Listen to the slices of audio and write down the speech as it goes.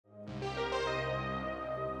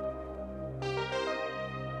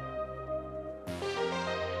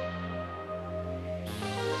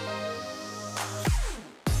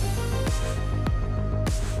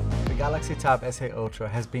Galaxy Tab S8 Ultra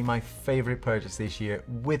has been my favorite purchase this year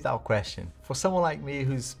without question. For someone like me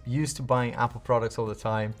who's used to buying Apple products all the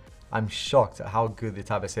time, I'm shocked at how good the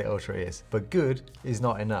Tab S8 Ultra is. But good is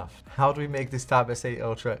not enough. How do we make this Tab S8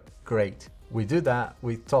 Ultra great? We do that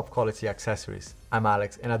with top quality accessories. I'm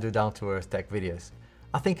Alex and I do down to earth tech videos.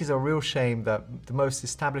 I think it's a real shame that the most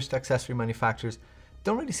established accessory manufacturers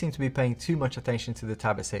don't really seem to be paying too much attention to the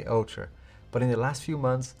Tab S8 Ultra. But in the last few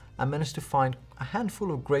months, I managed to find a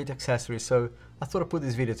handful of great accessories, so I thought I'd put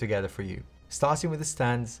this video together for you. Starting with the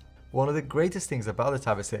stands, one of the greatest things about the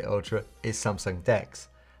Tab S8 Ultra is Samsung Dex.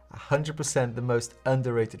 100% the most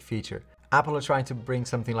underrated feature. Apple are trying to bring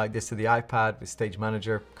something like this to the iPad with Stage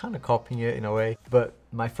Manager, kind of copying it in a way, but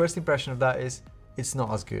my first impression of that is it's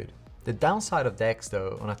not as good. The downside of Dex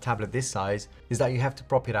though, on a tablet this size, is that you have to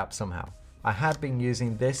prop it up somehow. I had been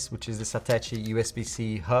using this, which is the Satechi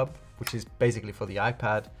USB-C hub, which is basically for the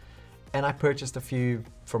iPad, and I purchased a few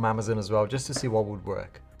from Amazon as well just to see what would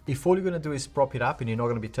work. If all you're going to do is prop it up and you're not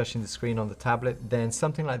going to be touching the screen on the tablet, then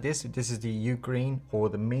something like this is the U Green or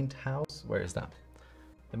the Mint House. Where is that?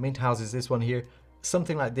 The Mint House is this one here.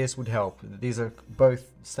 Something like this would help. These are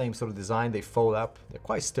both same sort of design, they fold up, they're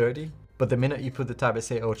quite sturdy, but the minute you put the Tab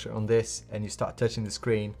S8 Ultra on this and you start touching the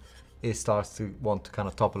screen, it starts to want to kind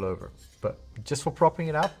of topple over. But just for propping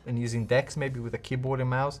it up and using Dex maybe with a keyboard and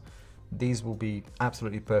mouse, these will be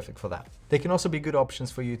absolutely perfect for that. They can also be good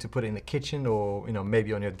options for you to put in the kitchen or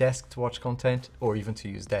maybe on your desk to watch content, or even to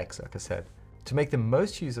use Dex, like I said. To make the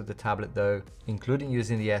most use of the tablet though, including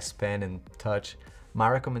using the S Pen and Touch, my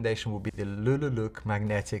recommendation would be the Lululook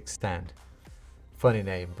magnetic stand. Funny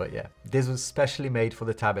name, but yeah. This was specially made for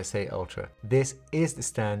the Tab S8 Ultra. This is the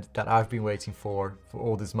stand that I've been waiting for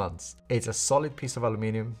all these months. It's a solid piece of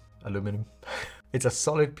aluminum. It's a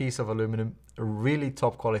solid piece of aluminum, really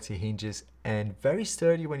top quality hinges, and very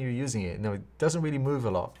sturdy when you're using it. Now, it doesn't really move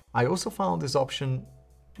a lot. I also found this option,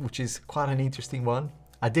 which is quite an interesting one.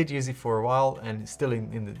 I did use it for a while and it's still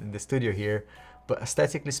in the studio here, but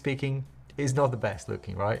aesthetically speaking, it's not the best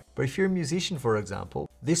looking, right? But if you're a musician, for example,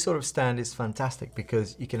 this sort of stand is fantastic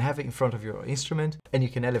because you can have it in front of your instrument and you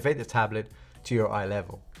can elevate the tablet to your eye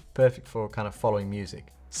level. Perfect for kind of following music.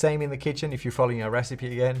 Same in the kitchen if you're following a recipe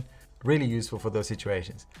again. Really useful for those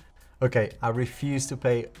situations. Okay, I refuse to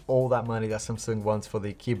pay all that money that Samsung wants for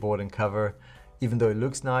the keyboard and cover, even though it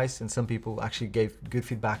looks nice and some people actually gave good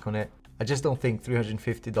feedback on it. I just don't think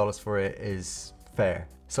 $350 for it is fair.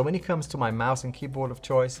 So when it comes to my mouse and keyboard of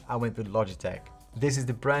choice, I went with Logitech. This is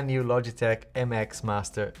the brand new Logitech MX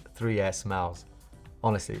Master 3S mouse.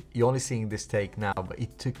 Honestly, you're only seeing this take now, but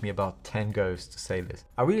it took me about 10 goes to say this.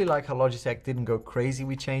 I really like how Logitech didn't go crazy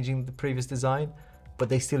with changing the previous design, but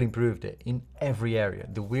they still improved it in every area.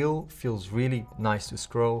 The wheel feels really nice to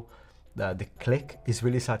scroll. The click is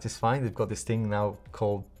really satisfying. They've got this thing now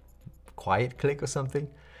called quiet click or something.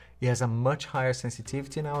 It has a much higher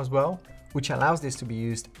sensitivity now as well, which allows this to be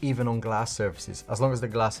used even on glass surfaces, as long as the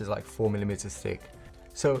glass is like 4mm thick.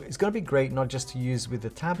 So it's gonna be great not just to use with the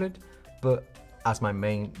tablet, but as my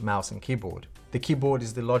main mouse and keyboard. The keyboard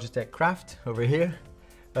is the Logitech CRAFT over here.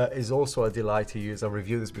 Is also a delight to use. I've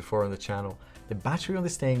reviewed this before on the channel. The battery on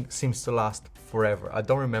this thing seems to last forever. I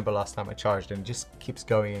don't remember last time I charged it, and it just keeps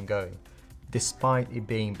going and going, despite it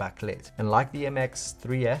being backlit. And like the MX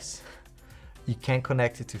 3S, you can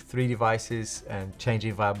connect it to 3 devices and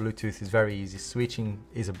changing via Bluetooth is very easy. Switching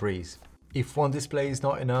is a breeze. If one display is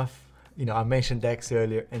not enough, I mentioned Dex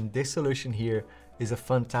earlier, and this solution here is a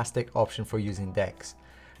fantastic option for using Dex.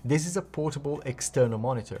 This is a portable external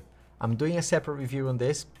monitor. I'm doing a separate review on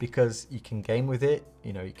this because you can game with it,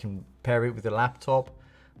 you can pair it with a laptop,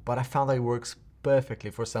 but I found that it works perfectly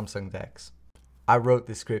for Samsung Dex. I wrote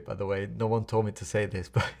this script, by the way, no one told me to say this,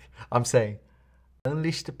 but I'm saying,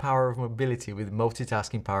 unleash the power of mobility with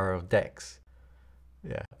multitasking power of Dex.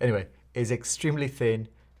 Yeah, anyway, it's extremely thin,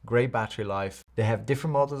 great battery life. They have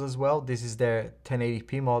different models as well. This is their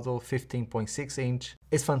 1080p model, 15.6 inch.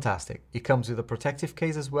 It's fantastic. It comes with a protective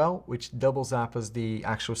case as well, which doubles up as the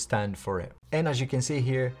actual stand for it. And as you can see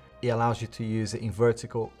here, it allows you to use it in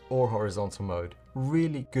vertical or horizontal mode.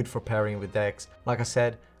 Really good for pairing with Dex. Like I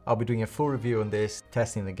said, I'll be doing a full review on this,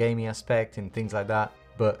 testing the gaming aspect and things like that.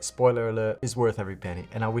 But spoiler alert, it's worth every penny,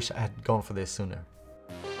 and I wish I had gone for this sooner.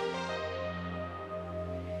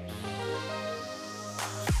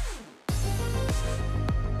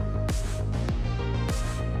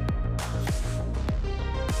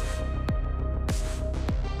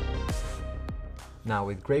 Now,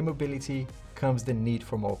 with great mobility comes the need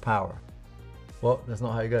for more power. Well, that's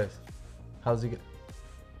not how it goes. How does it go?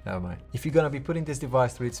 Never mind. If you're gonna be putting this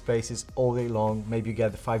device through its paces all day long, maybe you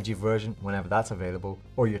get the 5G version whenever that's available,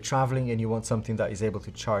 or you're traveling and you want something that is able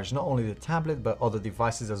to charge not only the tablet but other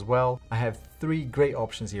devices as well, I have 3 great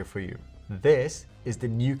options here for you. This is the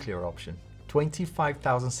nuclear option,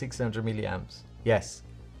 25,600 milliamps. Yes,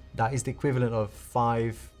 that is the equivalent of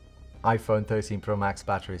 5 iPhone 13 Pro Max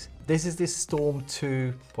batteries. This is this Storm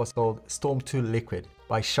 2, what's called Storm 2 Liquid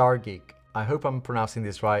by tryig. I hope I'm pronouncing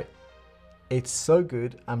this right. It's so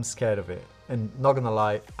good, I'm scared of it. And not gonna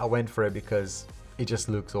lie, I went for it because it just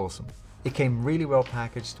looks awesome. It came really well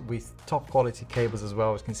packaged with top quality cables as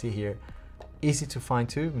well, as you can see here. Easy to find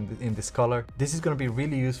too in this color. This is gonna be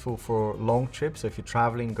really useful for long trips, so if you're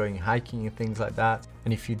traveling, going hiking and things like that.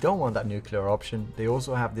 And if you don't want that nuclear option, they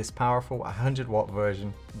also have this powerful 100-watt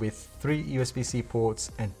version with 3 USB-C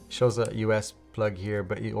ports, and shows a US plug here,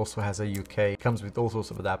 but it also has a UK. It comes with all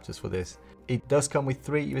sorts of adapters for this. It does come with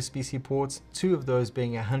 3 USB-C ports, 2 of those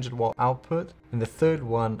being a 100-watt output, and the third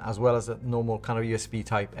one as well as a normal kind of USB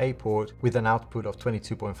type A port with an output of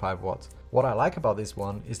 22.5 watts. What I like about this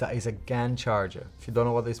one is that it's a GaN charger. If you don't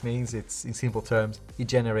know what this means, it's in simple terms, it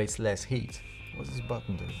generates less heat. What does this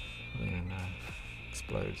button do? And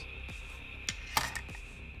explodes.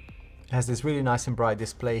 It has this really nice and bright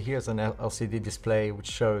display. Here's an LCD display which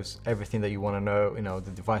shows everything that you want to know,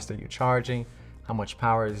 the device that you're charging, how much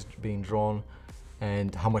power is being drawn,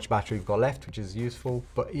 and how much battery you've got left, which is useful.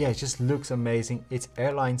 But yeah, it just looks amazing. It's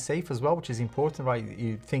airline safe as well, which is important, right?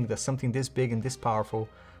 You think that something this big and this powerful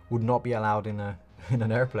would not be allowed in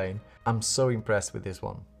an airplane. I'm so impressed with this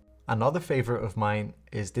one. Another favorite of mine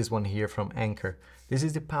is this one here from Anker. This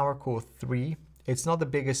is the PowerCore 3. It's not the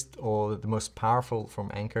biggest or the most powerful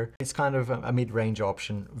from Anker. It's kind of a mid-range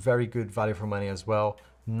option, very good value for money as well.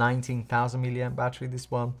 19,000 milliamp battery,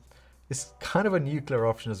 this one. It's kind of a nuclear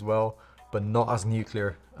option as well, but not as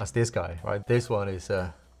nuclear as this guy, right? This one is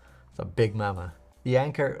a big mama. The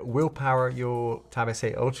Anker will power your Tab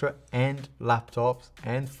S8 Ultra and laptops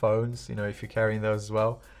and phones, if you're carrying those as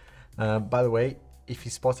well. By the way, if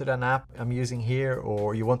you spotted an app I'm using here,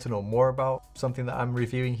 or you want to know more about something that I'm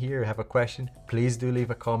reviewing here, have a question, please do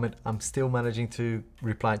leave a comment. I'm still managing to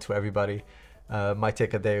reply to everybody. Might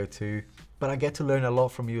take a day or two, but I get to learn a lot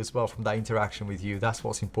from you as well, from that interaction with you. That's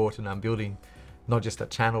what's important. I'm building not just a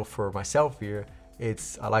channel for myself here,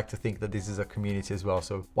 I like to think that this is a community as well.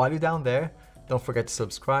 So while you're down there, don't forget to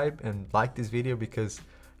subscribe and like this video, because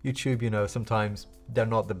YouTube, sometimes they're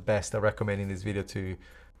not the best at recommending this video to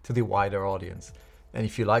the wider audience. And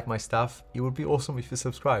if you like my stuff, it would be awesome if you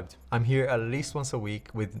subscribed. I'm here at least once a week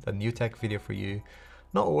with a new tech video for you.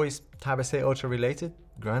 Not always Tab S8 Ultra related,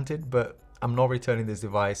 granted, but I'm not returning this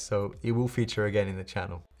device, so it will feature again in the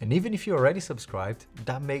channel. And even if you're already subscribed,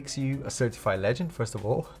 that makes you a certified legend, first of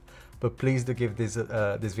all. But please do give this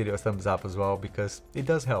video a thumbs up as well, because it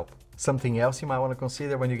does help. Something else you might want to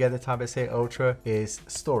consider when you get the Tab S8 Ultra is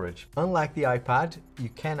storage. Unlike the iPad, you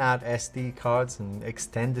can add SD cards and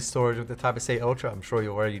extend the storage of the Tab S8 Ultra. I'm sure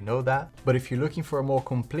you already know that. But if you're looking for a more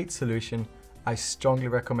complete solution, I strongly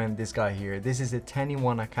recommend this guy here. This is a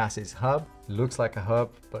 10-in-1 Acasis hub. It looks like a hub,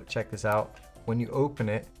 but check this out. When you open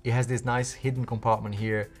it, it has this nice hidden compartment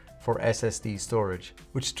here for SSD storage,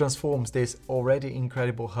 which transforms this already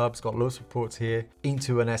incredible hub, it's got loads of ports here,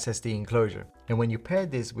 into an SSD enclosure. And when you pair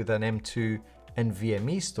this with an M2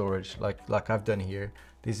 NVMe storage, like I've done here,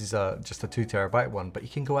 this is just a 2 terabyte one, but you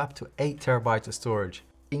can go up to 8 terabytes of storage.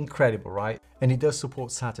 Incredible, right? And it does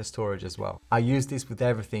support SATA storage as well. I use this with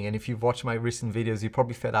everything, and if you've watched my recent videos, you're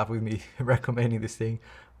probably fed up with me recommending this thing,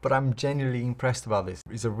 but I'm genuinely impressed about this.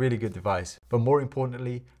 It's a really good device. But more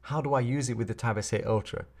importantly, how do I use it with the Tab S8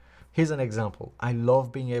 Ultra? Here's an example. I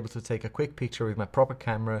love being able to take a quick picture with my proper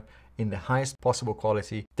camera in the highest possible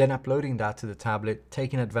quality, then uploading that to the tablet,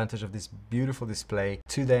 taking advantage of this beautiful display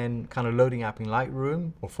to then kind of loading up in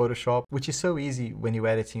Lightroom or Photoshop, which is so easy when you're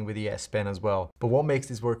editing with the S Pen as well. But what makes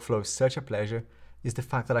this workflow such a pleasure is the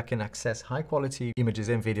fact that I can access high quality images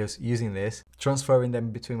and videos using this, transferring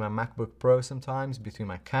them between my MacBook Pro sometimes, between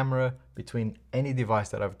my camera, between any device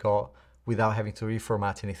that I've got, without having to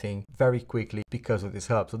reformat anything very quickly because of this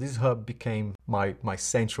hub. So this hub became my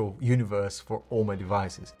central universe for all my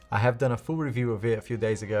devices. I have done a full review of it a few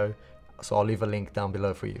days ago, so I'll leave a link down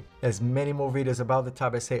below for you. There's many more videos about the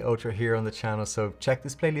Tab S8 Ultra here on the channel, so check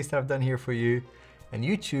this playlist that I've done here for you. And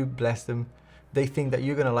YouTube, bless them, they think that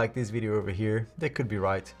you're gonna like this video over here. They could be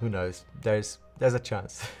right, who knows? There's a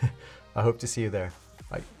chance. I hope to see you there.